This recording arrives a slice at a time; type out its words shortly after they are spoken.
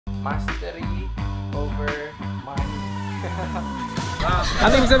Mastery over money.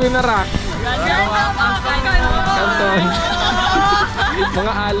 Ano yung sabihin na rock? Kanton.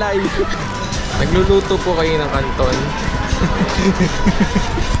 Mga alay. Nagluluto po kayo ng kanton.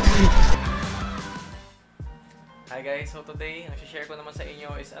 Hi guys, so today, ang share ko naman sa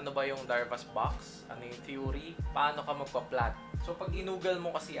inyo is ano ba yung Darvas box, ano yung theory, paano ka magpa-plot. So pag inugal mo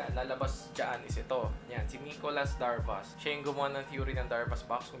kasi yan, lalabas dyan is ito. Yan, si Nikolas Darvas. Siya yung gumawa ng theory ng Darvas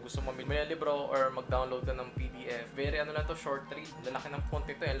box. Kung gusto mo ng libro or mag-download ka ng PDF, very ano lang to, short read. Lalaki ng font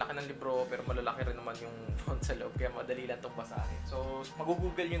ito, yan, laki ng libro, pero malalaki rin naman yung font sa loob, kaya madali lang itong basahin. So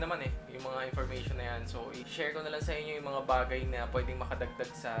mag-google nyo naman yung mga information na yan. So i-share ko na lang sa inyo yung mga bagay na pwedeng makadagdag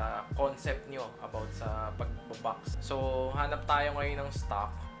sa concept nyo about sa pag-box. So hanap tayo ngayon ng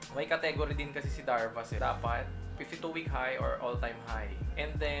stock. May category din kasi si Darvas dapat 52-week high or all-time high. And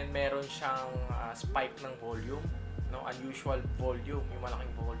then meron siyang spike ng volume, no, unusual volume, yung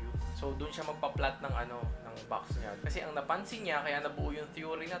malaking volume. So doon siya magpa-plot ng ng box niya. Kasi ang napansin niya kaya nabuo yung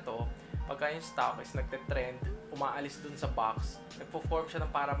theory na to, pagka yung stock is nagte-trend, umaalis dun sa box, nagpo-form siya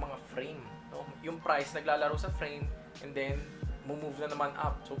ng parang mga frame, no? Yung price naglalaro sa frame and then move na naman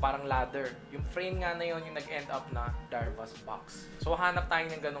up. So parang ladder. Yung frame nga na yun yung nag-end up na Darvas box. So hanap tayo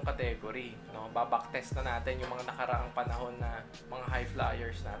ng ganong category, no? Baback-test na natin yung mga nakaraang panahon na mga high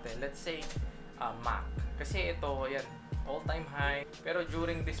flyers natin. Let's say MAC. Kasi ito, yan, all-time high. Pero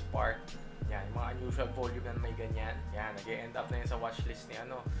during this part, yan, yung mga unusual volume na may ganyan. Yan, nag-end up na yun sa watchlist ni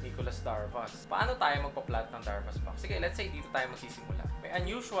Nikolas Darvas. Paano tayo magpa-plot ng Darvas box? Sige, let's say dito tayo magsisimula. May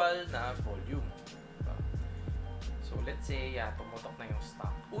unusual na volume. So let's say, tumutok na yung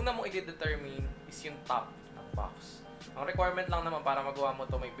stock. Una mong i-determine is yung top ng box. Ang requirement lang naman para magawa mo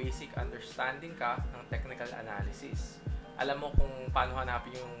to, may basic understanding ka ng technical analysis. Alam mo kung paano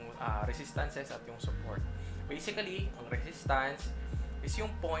hanapin yung resistances at yung support. Basically, ang resistance is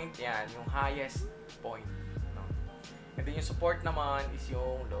yung point, yan, yung highest point. No? And then yung support naman is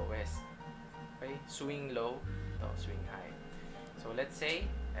yung lowest. Okay? Swing low, swing high. So let's say,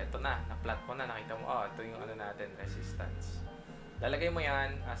 eto na, na-plot mo na, nakita mo, ito yung natin, resistance. Lalagay mo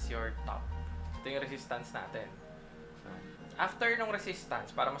yan as your top. Ito yung resistance natin. After ng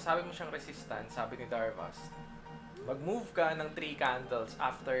resistance, para masabi mo siyang resistance, sabi ni Darvas, mag-move ka ng 3 candles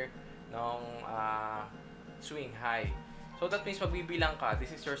after ng swing high. So that means magbibilang ka,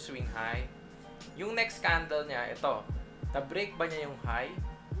 this is your swing high. Yung next candle niya, ito, na-break ba niya yung high?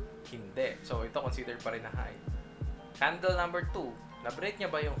 Hindi. So ito consider pa rin na high. Candle number 2, na-break niya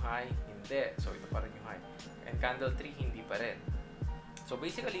ba yung high? Hindi. So, ito pa rin yung high. And candle 3, hindi pa rin. So,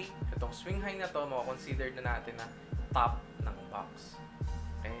 basically, itong swing high na to, makakonsider na natin na top ng box.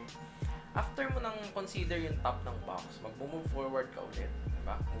 Okay? After mo nang consider yung top ng box, mag-move forward ka ulit.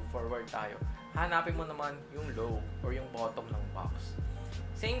 Diba? Move forward tayo. Hanapin mo naman yung low or yung bottom ng box.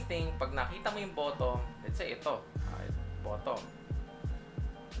 Same thing, pag nakita mo yung bottom, let's say ito, bottom.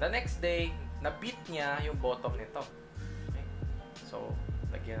 The next day, na-beat niya yung bottom nito. So,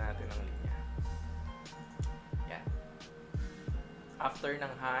 lagyan natin ng linya. Yan. After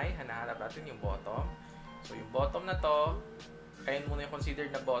ng high, hanahanap natin yung bottom. So, yung bottom na to, ayan muna yung considered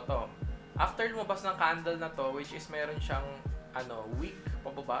na bottom. After lumabas ng candle na to, which is meron siyang wick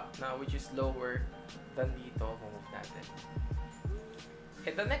pababa, na which is lower than dito, move natin.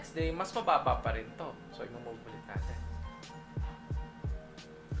 And the next day, mas mababa pa rin to. So, i-move ulit natin.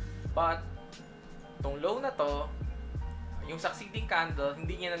 But, itong low na to, yung succeeding candle,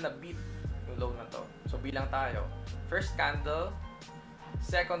 hindi niya na na-beat yung low na to. So, bilang tayo. First candle,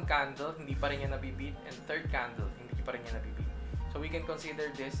 second candle, hindi pa rin niya nabibeat, and third candle, hindi pa rin niya nabibeat. So, we can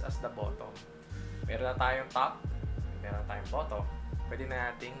consider this as the bottom. Meron na tayong top, meron na tayong bottom. Pwede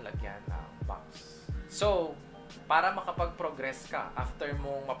na nating lagyan ng box. So, para makapag-progress ka, after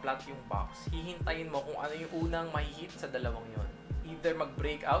mong ma-plot yung box, hihintayin mo kung ano yung unang mahihit sa dalawang yon. Either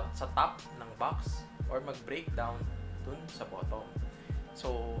mag-break out sa top ng box, or mag-break down dun sa bottom.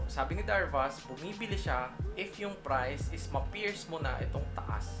 So, sabi ni Darvas, bumibili siya if yung price is ma-pierce mo na itong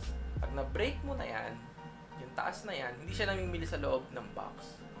taas. Pag na-break mo na yan, yung taas na yan, hindi siya namimili sa loob ng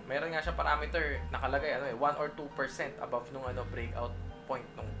box. Meron nga siya parameter nakalagay 1 or 2% above nung breakout point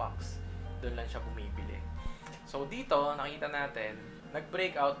ng box. Doon lang siya bumibili. So, dito nakita natin,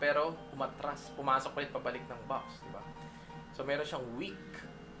 nag-breakout pero umatras, pumasok ulit pabalik ng box, di ba? So, meron siyang weak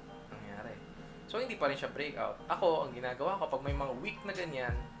nangyari. So, hindi pa rin siya breakout. Ako, ang ginagawa ko, pag may mga weak na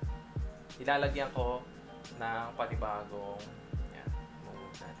ganyan, ilalagyan ko ng panibagong, yan,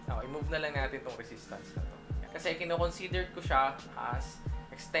 move natin. Okay, move na lang natin itong resistance na to. Kasi kino-considered ko siya as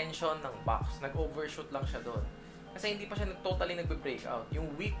extension ng box. Nag-overshoot lang siya doon. Kasi hindi pa siya totally nagbe-breakout.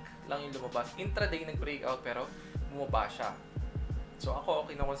 Yung weak lang yung lumabas. Intraday nag-breakout pero bumaba siya. So ako,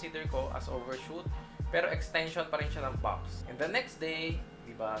 kino-consider ko as overshoot, pero extension pa rin siya ng box. And the next day,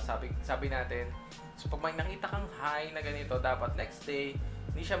 di ba, sabi natin, so pag may nakita kang high na ganito, dapat next day,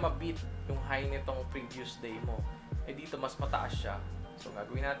 hindi siya ma-beat yung high nitong previous day mo. Eh dito, mas mataas siya. So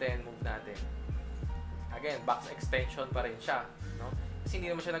gagawin natin, move natin. Again, box extension pa rin siya, no? Kasi hindi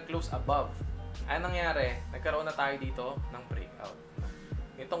naman siya nag-close above. Ano nangyari? Nagkaroon na tayo dito ng breakout. No?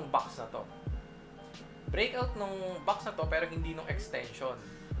 Itong box na to. Breakout nung box na to, pero hindi nung extension.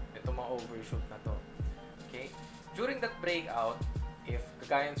 Itong mga overshoot na to. Okay? During that breakout, if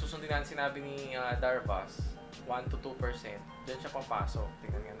kagaya susundin natin sinabi ni Darvas, 1 to 2%, dyan siya papasok.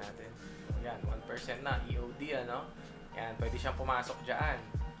 Tingnan nga natin. Yan, 1% na, EOD, ano? Yan, pwede siyang pumasok dyan.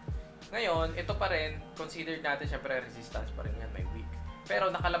 Ngayon, ito pa rin, considered natin syempre resistance pa rin yan, may weak. Pero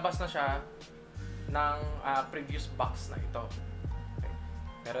nakalabas na siya ng previous box na ito. Okay.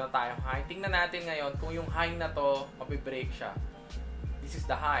 Meron na tayong high. Tingnan natin ngayon kung yung high na to, mabibreak siya. This is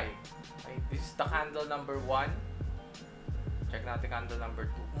the high. Okay. This is the candle number 1. Check natin candle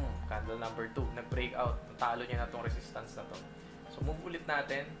number 2. Candle number 2, nag-break out. Natalo niya na itong resistance na to. So, move ulit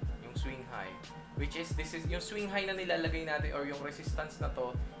natin yung swing high. Which is, this is yung swing high na nilalagay natin or yung resistance na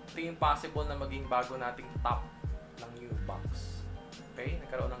to, ito yung possible na maging bago nating top ng new box. Okay?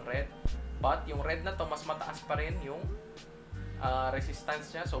 Nagkaroon ng red. But, yung red na to, mas mataas pa rin yung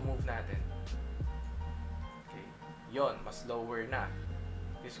resistance niya. So, move natin. Okay. Yon, mas lower na.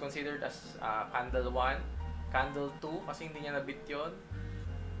 This is considered as candle 1. Candle 2, kasi hindi niya nabit yun.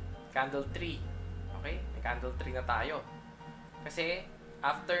 Candle 3. Okay? May candle 3 na tayo. Kasi,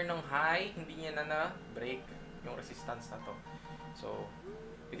 after ng high, hindi niya na na-break yung resistance na to. So,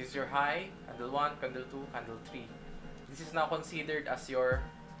 it is your high, candle 1, candle 2, candle 3. This is now considered as your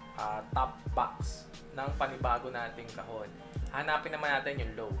top box ng panibago nating kahon. Hanapin naman natin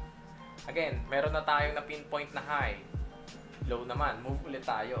yung low. Again, meron na tayong na pinpoint na high. Low naman, move ulit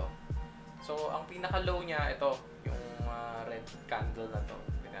tayo. So, ang pinaka-low niya, ito, yung red candle na to.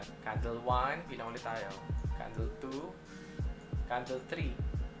 Candle 1, bilang ulit tayo. Candle 2, candle 3.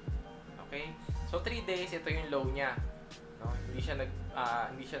 Okay? So, 3 days, ito yung low niya. No? Hindi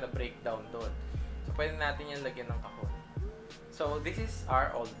siya na-breakdown doon. So, pwede natin yan lagyan ng kahon. So, this is our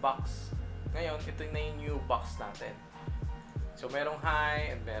old box. Ngayon, ito na yung new box natin. So, merong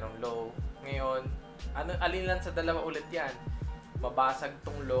high and merong low. Ngayon, alin lang sa dalawa ulit yan? Mabasag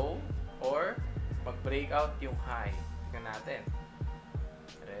tong low or mag-breakout yung high. Tingnan natin.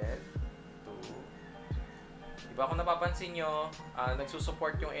 Red, 2. Diba kung napapansin nyo,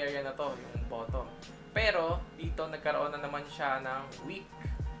 nagsusupport yung area na to, yung bottom. Pero, dito nagkaroon na naman siya ng weak.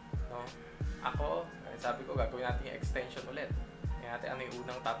 No? Ako, sabi ko, gagawin natin yung extension ulit. Tingnan natin ano yung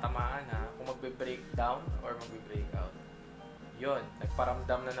unang tatamaan, ha? Kung magbe-breakdown or magbe-breakout. Yun,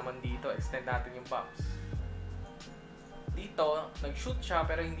 nagparamdam na naman dito. Extend natin yung box. Dito, nag-shoot siya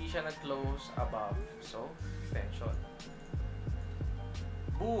pero hindi siya nag-close above. So, extension.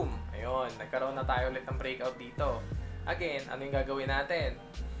 Boom! Ayun, nagkaroon na tayo ulit ng breakout dito. Again, ano yung gagawin natin?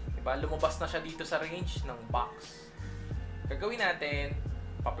 Diba, lumabas na siya dito sa range ng box. Gagawin natin,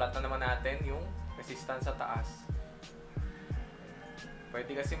 pa-plot na naman natin yung resistance sa taas.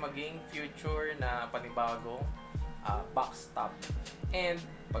 Pwede kasi maging future na panibagong box top. And,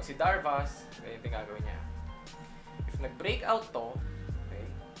 pag si Darvas, ganito yung gagawin niya. If nag-breakout to, okay,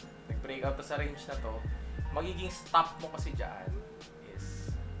 nag-breakout to sa range na to, magiging stop mo kasi dyan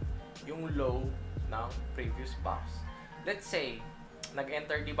is yung low ng previous box. Let's say,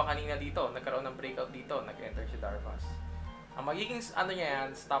 nag-enter, di ba kanina dito, nagkaroon ng breakout dito, nag-enter si Darvas. Ang magiging, ano niya yan,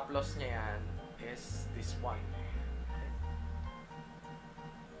 stop loss niya yan, is this one. Okay.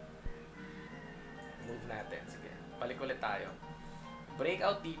 Move natin. Sige, balik ulit tayo.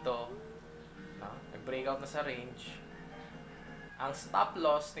 Breakout dito, no? Nag-breakout na sa range. Ang stop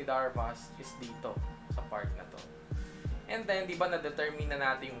loss ni Darvas is dito, sa part na to. And then, di ba na-determine na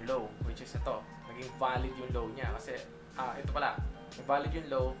natin yung low, which is ito. Naging valid yung low niya. Kasi, ito pala, valid yung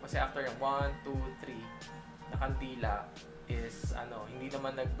low kasi after yung 1, 2, 3 na kandila is, hindi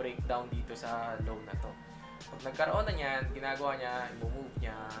naman nag-breakdown dito sa low na to. Pag nagkaroon na niyan, ginagawa niya, i-move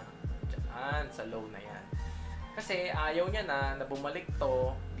niya dyan sa low na yan. Kasi, ayaw niya na bumalik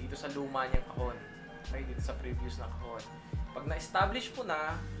to dito sa luma niyang kahon. Okay, dito sa previous na kahon. Pag na-establish mo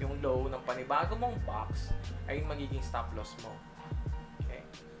na yung low ng panibago mong box, ay magiging stop loss mo. Okay?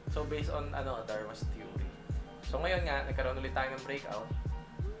 So, based on Darvas theory. So, ngayon nga, nagkaroon ulit tayo ng breakout.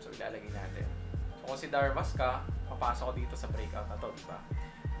 So, ilalagay natin. So, kung si Darvas ka, papasok ko dito sa breakout na to, diba?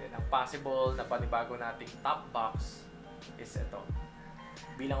 Then, ang possible na panibago nating top box is ito.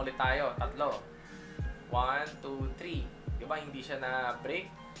 Bilang ulit tayo, 3. 1, 2, 3. Diba? Hindi siya na-break.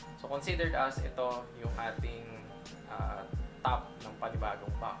 So, considered as ito yung ating top ng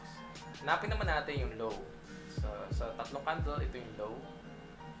panibagong box. Hanapin naman natin yung low. So, sa tatlong candle, ito yung low.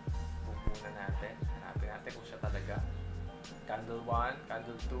 Pupunan natin. Hanapin natin kung siya talaga. Candle 1,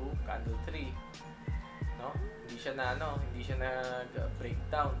 candle 2, candle 3. No? Hindi siya na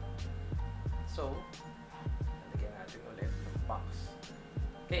nag-breakdown. So, lalagyan natin ulit ng box.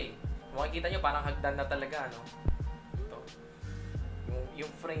 Okay. Kung makikita nyo, parang hagdan na talaga, no? Ito.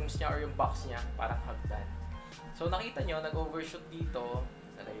 Yung frames niya or yung box niya, parang hagdan. So, nakita nyo, nag-overshoot dito.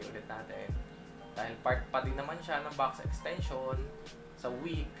 Lalagyan ulit natin. Dahil part pa din naman siya ng box extension sa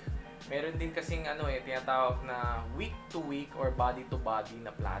week. Meron din kasing tinatawag na week to week or body to body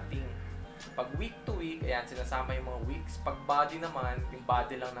na plotting. Pag week to week, ayan, sinasama yung mga weeks. Pag body naman, yung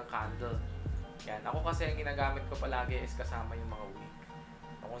body lang ng candle. Yan. Ako kasi ang ginagamit ko palagi is kasama yung mga week.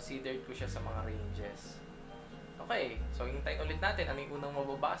 Considered ko siya sa mga ranges. Okay, so hintayin ulit natin ano yung unang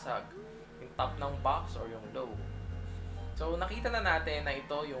mababasag. Yung top ng box or yung low. So nakita na natin na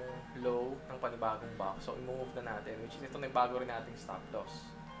ito yung low ng panibagong box. So i-move na natin, which is ito na yung bago rin nating stop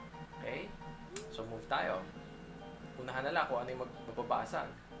loss. Okay, so move tayo. Unahan na lang kung ano yung magbabasag.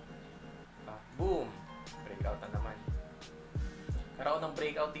 Boom! Breakout na naman. Karoon ng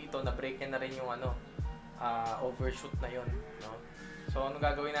breakout dito, na-break niya na rin yung overshoot na yun, no? So, ano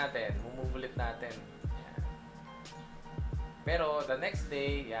gagawin natin? Move ulit natin. Yan. Pero, the next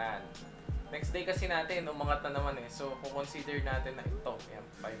day, yan. Next day kasi natin, umangat na naman eh. So, kung consider natin na ito, yan,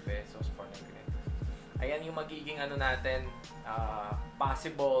 5 pesos, 4.99. Ayan yung magiging natin,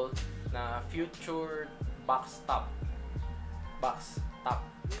 possible na future box top. Box top.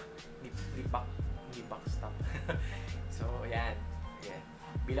 Hindi box top. So, yan. Okay.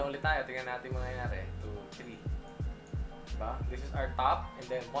 Bilang ulit tayo. Tingnan natin mga nangyari. 2, 3. This is our top, and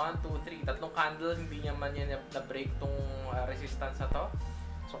then 1, 2, 3. Tatlong candle, hindi niya man yan na-break tong resistance na to.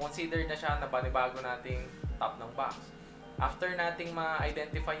 So, consider na siya na panibago nating top ng box. After nating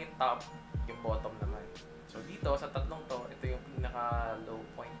ma-identify yung top, yung bottom naman. So, dito, sa tatlong to, ito yung pinaka-low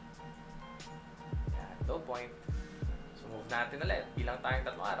point. Yan, low point. So, move natin ulit. Bilang tayong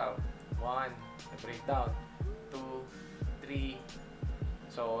tatlong araw. 1, breakdown. 2, 3.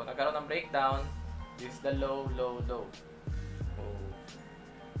 So, nagkaroon ng breakdown. This is the low, low, low.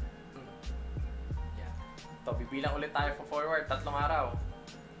 Ito, bibilang ulit tayo for forward, tatlong araw.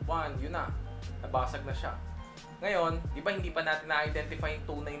 1, yun na. Nabasag na siya. Ngayon, di ba hindi pa natin na-identify yung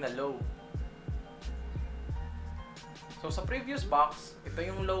tunay na low? So, sa previous box, ito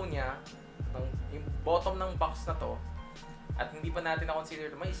yung low niya, yung bottom ng box na to, at hindi pa natin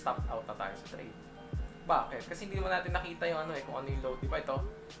na-consider na may stop out na tayo sa trade. Bakit? Kasi hindi naman natin nakita yung kung ano yung low. Di ba ito?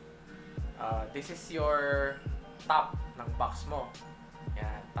 This is your top ng box mo.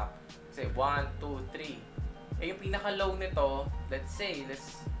 Yan, top. Kasi 1, 2, 3. Yung pinaka-low nito, let's say,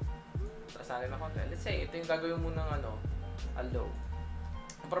 trasanin na konti. Let's say, ito yung gagawin mo ng a low.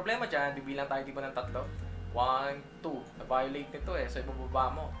 Ang problema dyan, bibilang tayo di ba ng tatlo? 1, 2. Na-violate nito eh. So,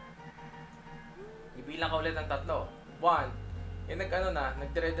 ibababa mo. Ibilang ka ulit ng tatlo. 1.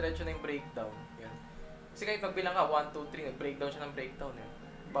 Nagdire-diretso na yung breakdown. Yan. Kasi kahit magbilang ka, 1, 2, 3, nag-breakdown siya ng breakdown eh.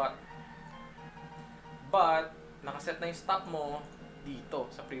 But, nakaset na yung stop mo dito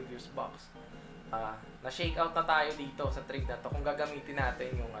sa previous box. Na-shake out na tayo dito sa trade na to kung gagamitin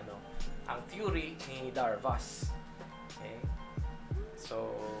natin yung ang theory ni Darvas. Okay?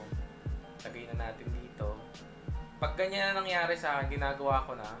 So, lagay na natin dito. Pag ganyan na nangyari sa akin, ginagawa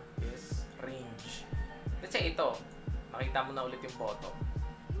ko na is range. Let's say ito, nakita mo na ulit yung bottom.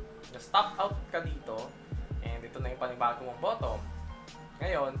 Na-stop out ka dito, and ito na yung panibago mong bottom.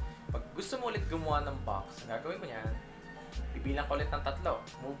 Ngayon, pag gusto mo ulit gumawa ng box, ang gagawin mo yan, bibilang ko ulit ng tatlo.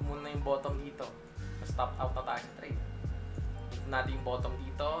 Move muna yung bottom dito. Stop out na tayo sa trade. Move natin yung bottom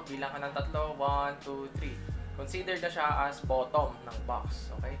dito. Bilang ka ng tatlo. 1, 2, 3. Consider na siya as bottom ng box.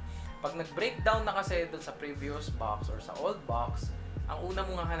 Okay? Pag nag-breakdown na kasi dun sa previous box or sa old box, ang una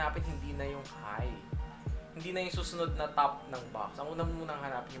mong hanapin hindi na yung high. Hindi na yung susunod na top ng box. Ang una mo munang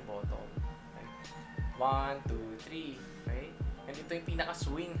hanapin yung bottom. Okay? 1, 2, 3. Okay? And ito yung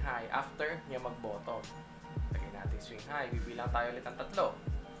pinaka-swing high after niya mag-bottom. Lagay natin swing high. Bibilang tayo ulit ng tatlo.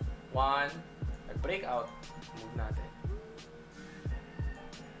 1, nag-breakout, move natin.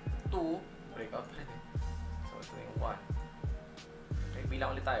 2, breakout pa rin eh. So, ito yung 1. Okay,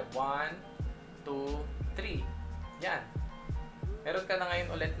 bilang ulit tayo. 1, 2, 3. Yan. Meron ka na ngayon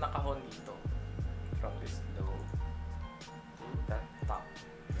ulit na kahon dito. From this low to that top.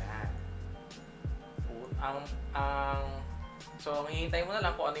 Yan. So, ang hihintay mo na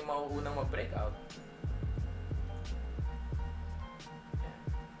lang kung ano yung mauunang mag-breakout.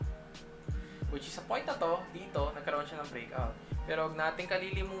 Which is sa point na to, dito, nagkaroon siya ng breakout. Pero huwag natin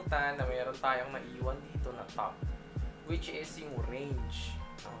kalilimutan na mayroon tayong naiwan dito na top. which is yung range.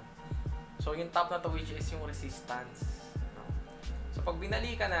 No? So, yung top na to, which is yung resistance. No? So, pag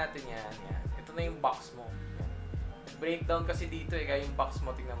binalikan natin yan, ito na yung box mo. Breakdown kasi dito kaya yung box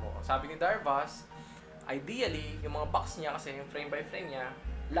mo, tingnan mo. Sabi ni Darvas, ideally, yung mga box niya kasi yung frame by frame niya,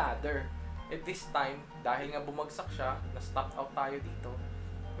 ladder. At this time, dahil nga bumagsak siya, na-stop out tayo dito.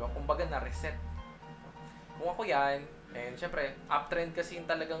 Diba? Kumbaga na-reset. Kung ako yan, and syempre, uptrend kasi yung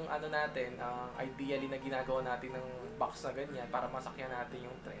talagang ano natin, ideally na ginagawa natin ng box na ganyan para masakyan natin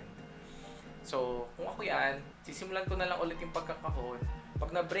yung trend. So, kung ako yan, sisimulan ko na lang ulit yung pagkakahon.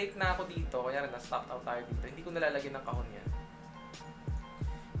 Pag na-break na ako dito, kaya na-stop out tayo dito, hindi ko nalalagyan ng kahon yan.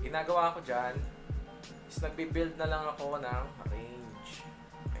 Ginagawa ko dyan, is nagbe-build na lang ako ng range.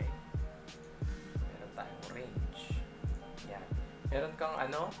 Okay? Meron tayong range. Yan. Meron kang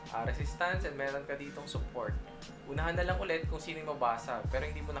resistance and meron ka ditong support. Unahan na lang ulit kung sino yung mabasag, pero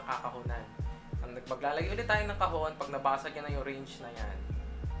hindi mo nakakahunan. Maglalagay ulit tayo ng kahon pag nabasag yan na yung range na yan.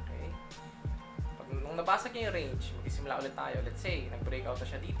 Nung nabasag niya yung range, magsisimula ulit tayo. Let's say, nag-breakout na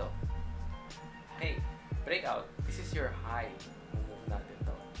siya dito. Okay, breakout. This is your high. Move natin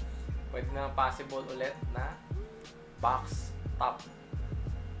to. Pwede na possible ulit na box top.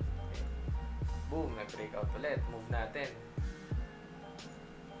 Okay. Boom, nag-breakout ulit. Move natin.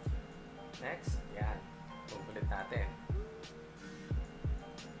 Next, yan. Move ulit natin.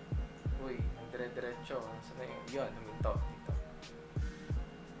 Uy, dire-diretso. Saan na yun? Yun, huminto. Dito.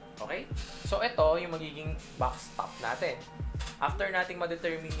 Okay? So, ito yung magiging box top natin. After nating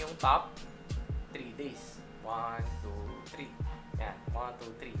ma-determine yung top, 3 days. 1, 2, 3. Yan. 1,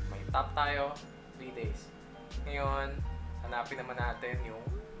 2, 3. May top tayo, 3 days. Ngayon, hanapin naman natin yung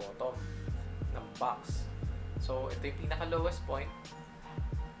bottom ng box. So, ito yung pinaka-lowest point.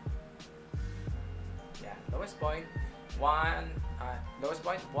 Yan. Lowest point, 1,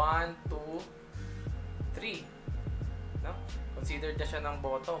 2, 3. No? Consider na siya ng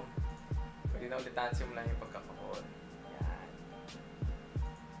bottom. Pwede na ulit tayo simulan yung pagkakahon. Yan.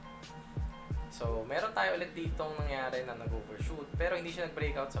 So, meron tayo ulit ditong nangyari na nag-overshoot. Pero hindi siya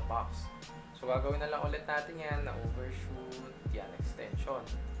nag-breakout sa box. So, gagawin na lang ulit natin yan na overshoot. Yan, extension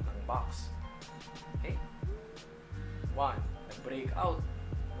ng box. Okay? 1. Nag-breakout.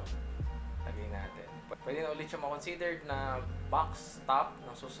 No? Lagay natin. Pwede na ulit siya ma-consider na box top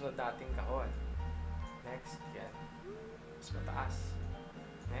ng susunod nating kahon. Next, yan. Mas mataas.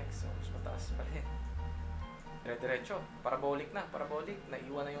 Next, mas mataas pa rin. Dire-diretso. Parabolic na. Parabolic.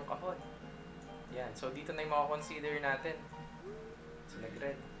 Naiwan na yung kahon. Yan. So, dito na yung makakonsider natin. So,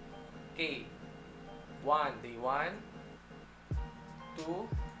 nag-red. Okay. 1. Day 1. 2.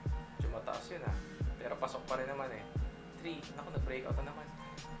 Medyo mataas yun Pero pasok pa rin naman 3. Naku, nag-breakout na naman.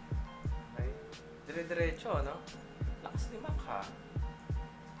 Okay. Dire-diretso, no? Lakas ni Mac,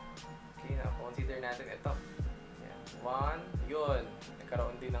 Okay, na-consider natin ito. 1, yun.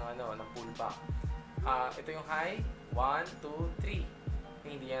 Nagkaroon din ng ng pullback. Ito yung high. 1, 2, 3.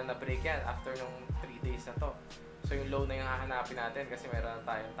 Hindi yan na-break yan after nung 3 days na to. So, yung low na yung hahanapin natin kasi meron na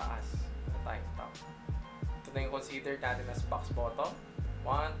tayong taas. Meron tayong top. Ito na yung consider natin as box bottom.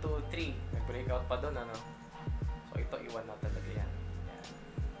 1, 2, 3. Nag-breakout pa dun, So, ito, iwan na talaga yan.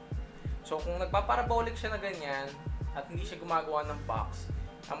 So, kung nagpaparabolic siya na ganyan at hindi siya gumagawa ng box,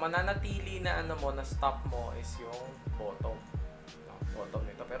 ang mananatili na na stop mo is yung bottom. Bottom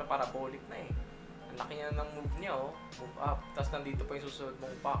nito. Pero parabolic na Ang laki niya ng move niya, move up. Tapos nandito pa yung susunod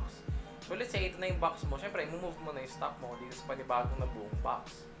mong box. So let's say ito na yung box mo. Siyempre, move mo na yung stop mo dito sa panibagong na buong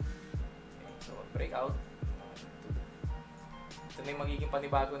box. Okay, so breakout. Ito na yung magiging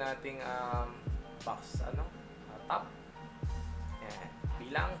panibago nating box, top. Yan.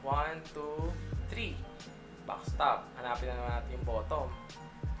 Bilang 1, 2, 3. Box top. Hanapin na naman natin yung bottom.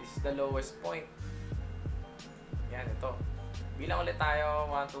 This is the lowest point. Yan, ito. Bilang ulit tayo.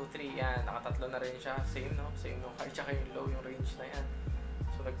 1, 2, 3. Yan, nakatatlo na rin siya. Same, no? Same, no? Kahit tsaka yung low, yung range na yan.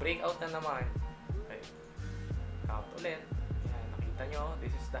 So, nag-breakout na naman. Okay. Count ulit. Yan, nakita nyo.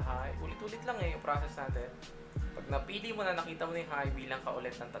 This is the high. Ulit-ulit lang yung process natin. Pag napili mo na, nakita mo na yung high, bilang ka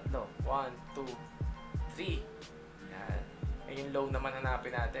ulit ng tatlo. 1, 2, 3. Yan. Yung low naman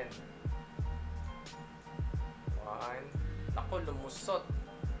hanapin natin. 1. Ako, lumusot.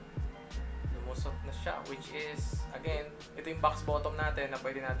 Lumusot na siya, which is, again, ito yung box bottom natin na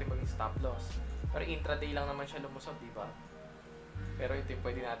pwede natin maging stop loss. Pero intraday lang naman siya lumusot, di ba? Pero ito yung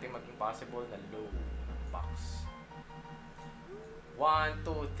pwede natin maging possible na low ng box. 1,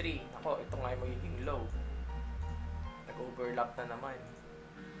 2, 3. Ako, ito nga yung magiging low. Nag-overlap na naman.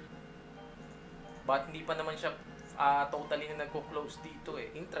 But hindi pa naman siya totally na nagko-close dito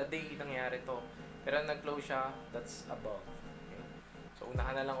Intraday nangyari to. Pero nag-close siya, that's above. Okay? So,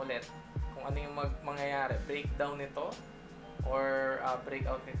 unahan na lang ulit. Kung kung ano yung mangyayari, breakdown nito or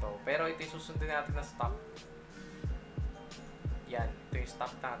breakout nito. Pero ito yung susundin natin na stop. Yan, ito yung stop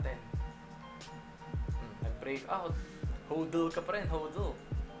natin. Nag-breakout. Hodl ka pa rin, hodl.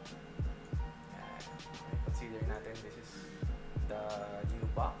 Yan. Consider natin this is the new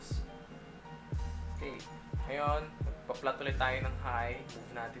box. Okay. Ngayon, magpa-plot ulit tayo ng high.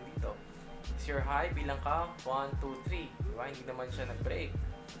 Move natin dito. Is your high, bilang ka 1, 2, 3. Diba? Hindi naman siya nag-break.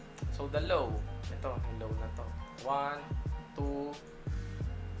 So, the low. Ito, yung low na to. 1, 2,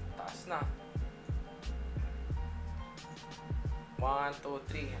 taas na. 1, 2,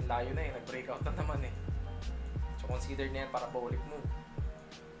 3. Ang layo na eh. Nag-breakout na naman eh. So, consider na yan parabolic move.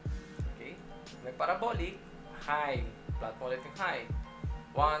 Okay? Nag-parabolic, high. Plot mo ulit yung high.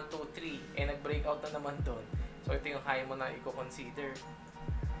 1, 2, 3. Eh, nag-breakout na naman doon. So, ito yung high mo na i-consider.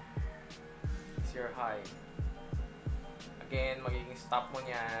 It's your high. Again, magiging stop mo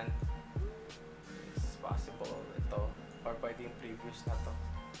niyan. It's possible. Ito. Or pwede yung previous na to.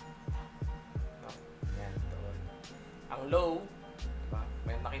 No? Yan. Doon. Ang low, diba?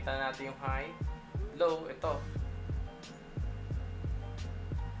 May nakita natin yung high. Low, ito.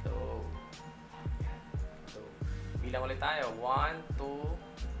 Low. Yan. Low. Bilang ulit tayo. 1, 2,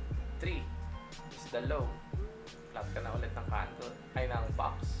 3. Is the low. Flat ka na ulit ng candle. Ay, ng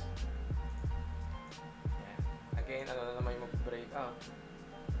box. Yan. Again, ano na naman yung mag-break out.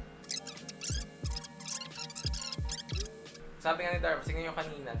 Sabi nga ni Darvas, tingnan nyo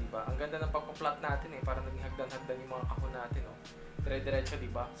kanina, di ba? Ang ganda ng pagpa-plot natin eh. Parang naging hagdan-hagdan yung mga kahon natin, oh. Dire-diretso, di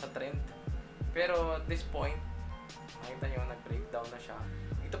ba? Sa trend. Pero at this point, makita nyo, nag-breakdown na siya.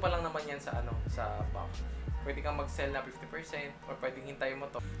 Ito pa lang naman yan sa ano, sa box. Pwede kang mag-sell na 50% or pwedeng hintayin mo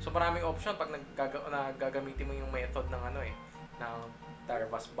to. So maraming option pag nagagamitin mo yung method ng ano eh, ng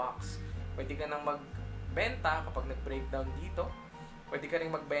Darvas box. Pwede ka nang magbenta kapag nag-breakdown dito. Pwede ka ring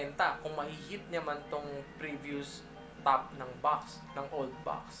magbenta kung mahihit niya man tong previous top ng box, ng old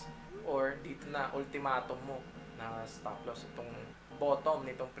box. Or dito na ultimatum mo na stop loss itong bottom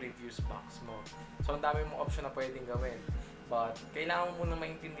nitong previous box mo. So ang dami mong option na pwedeng gawin. But kailangan mo muna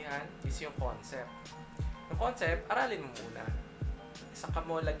maintindihan is yung concept. Yung concept, aralin mo muna. Saka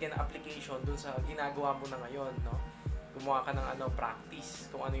mo lagyan ng application dun sa ginagawa mo na ngayon, no? Gumawa ka ng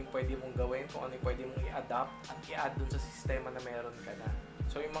practice, kung ano yung pwede mong gawin, kung ano yung pwede mong i-adapt at i-add dun sa sistema na meron ka na.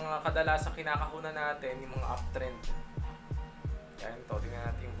 So yung mga kadalasang kinakahunan natin, yung mga uptrend. Yan ito, tingnan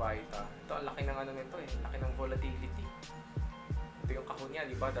natin yung Vita. Ito, ang laki ng nito eh, laki ng volatility. Ito yung kahon niya,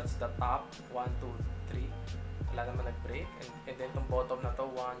 di ba? That's the top, 1, 2, 3. Wala naman nag-break. And then itong bottom na to,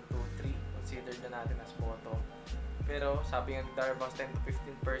 1, 2, 3. Considered na natin as bottom. Pero sabi nga ni Darvas, 10 to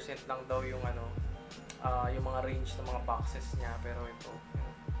 15% lang daw yung yung mga range ng mga boxes niya. Pero ito,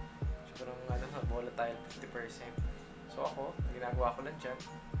 siguro volatile 50%. So ako, ginagawa ko lang dyan,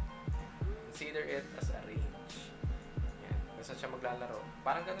 consider it as a range. Yan, basta siya maglalaro.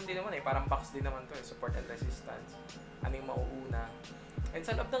 Parang ganun din naman eh, parang box din naman to eh, support and resistance. Ano yung mauuna. And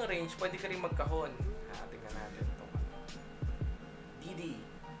sa loob ng range, pwede ka rin magkahon. Tingnan natin itong DD.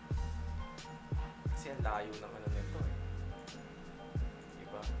 Kasi ang layo ng nito eh.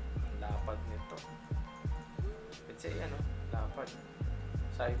 Diba? Ang lapad nito. Let's say lapad.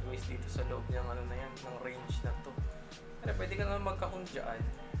 Sideways dito sa loob niyang na yan, ng range na to. Pero pwede ka naman magkahon dyan.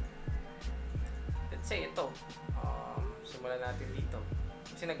 Let's say ito. Simulan natin dito.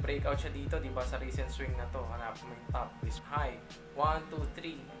 Kasi nag-breakout siya dito, diba? Sa recent swing na to. Hanapin mo yung top. This high. 1, 2,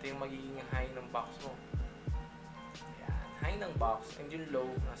 3. Ito yung magiging high ng box mo. Ayan. High ng box. And yung low,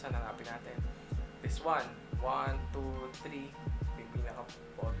 nasaan hanapin natin? This one. 1, 2, 3. Yung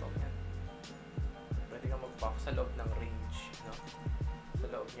pinaka-bottom yan. Pwede kang mag-box sa loob ng range. No? Sa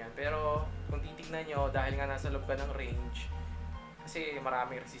loob niyan. Pero kung titignan nyo, dahil nga nasa loob ka ng range, kasi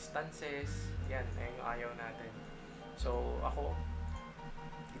maraming resistances, yan, ayun yung ayaw natin. So ako,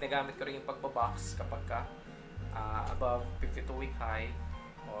 ginagamit ko rin yung pagbabox kapag ka above 52-week high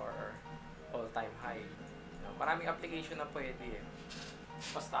or all-time high. Maraming application na pwede eh.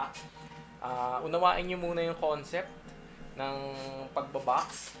 Basta, unawain nyo muna yung concept ng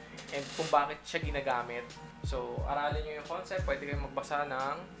pagbabox and kung bakit siya ginagamit. So, aralin nyo yung concept. Pwede kayong magbasa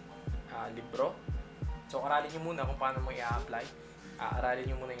ng libro. So, aralin nyo muna kung paano mo i-apply. Aralin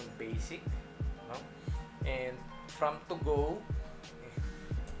nyo muna yung basic. No? And from to go,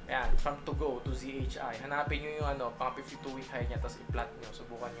 from to go to ZHI, hanapin nyo yung pang 52-week high niya, tapos i-plot nyo.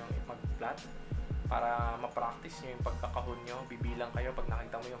 Subukan nyo mag-plot para ma-practice nyo yung pagkakahon nyo. Bibilang kayo pag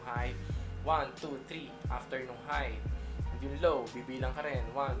nakita mo yung high. 1, 2, 3. After nung high. And yung low, bibilang ka rin.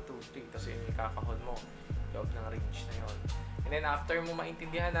 1, 2, 3. Tapos yun yung kakahon mo. Loob ng range na yun. And then after mo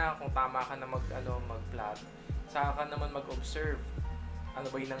maintindihan na kung tama ka na mag-plot, saka ka naman mag-observe ano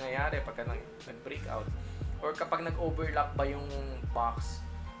ba yung nangyayari pagka nag-breakout, or kapag nag-overlap ba yung box,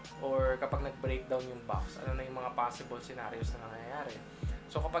 or kapag nag-breakdown yung box, ano na yung mga possible scenarios na nangyayari.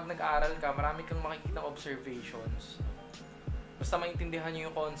 So kapag nag-aral ka, marami kang makikitang observations. Basta maintindihan nyo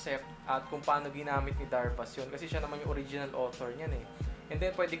yung concept at kung paano ginamit ni Darvas yun. Kasi siya naman yung original author niyan eh. And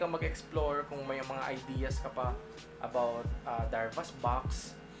then pwede kang mag-explore kung may mga ideas ka pa about Darvas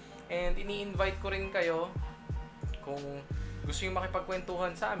box. And ini-invite ko rin kayo kung gusto nyo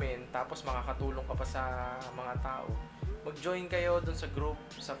makipagkwentuhan sa amin, tapos makakatulong ka pa sa mga tao, mag-join kayo dun sa group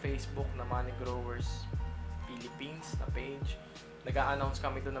sa Facebook na MoneyGrowers Philippines na page. Nag-a-announce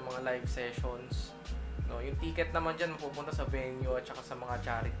kami dun ng mga live sessions. No, yung ticket naman dyan mapupunta sa venue at saka sa mga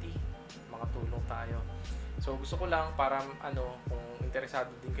charity. Makatulong tayo. So gusto ko lang para kung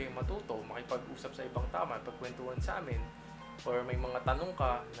interesado din kayo matuto, makipag-usap sa ibang tao, makipagkwentuhan sa amin, or may mga tanong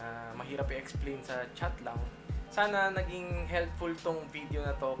ka na mahirap i-explain sa chat lang, sana naging helpful tong video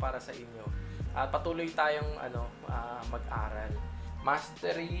na to para sa inyo. At patuloy tayong mag-aral.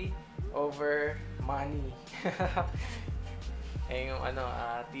 Mastery over money. Yung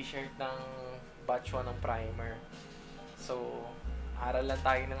t-shirt ng batch 1 ng primer. So, aral lang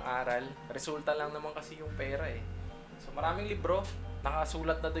tayo ng aral. Resulta lang naman kasi yung pera eh. So, maraming libro.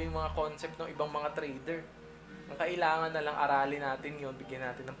 Nakasulat na doon yung mga concept ng ibang mga trader. Ang kailangan na lang aralin natin yun, bigyan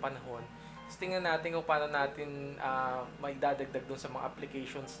natin ng panahon. Tapos tingnan natin kung paano natin may dadagdag doon sa mga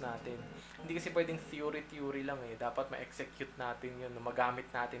applications natin. Hindi kasi pwedeng theory lang eh. Dapat ma-execute natin yun, magamit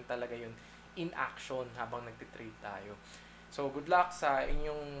natin talaga yun in action habang nagtitrade tayo. So, good luck sa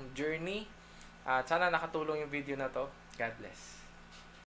inyong journey. At sana nakatulong yung video na to. God bless.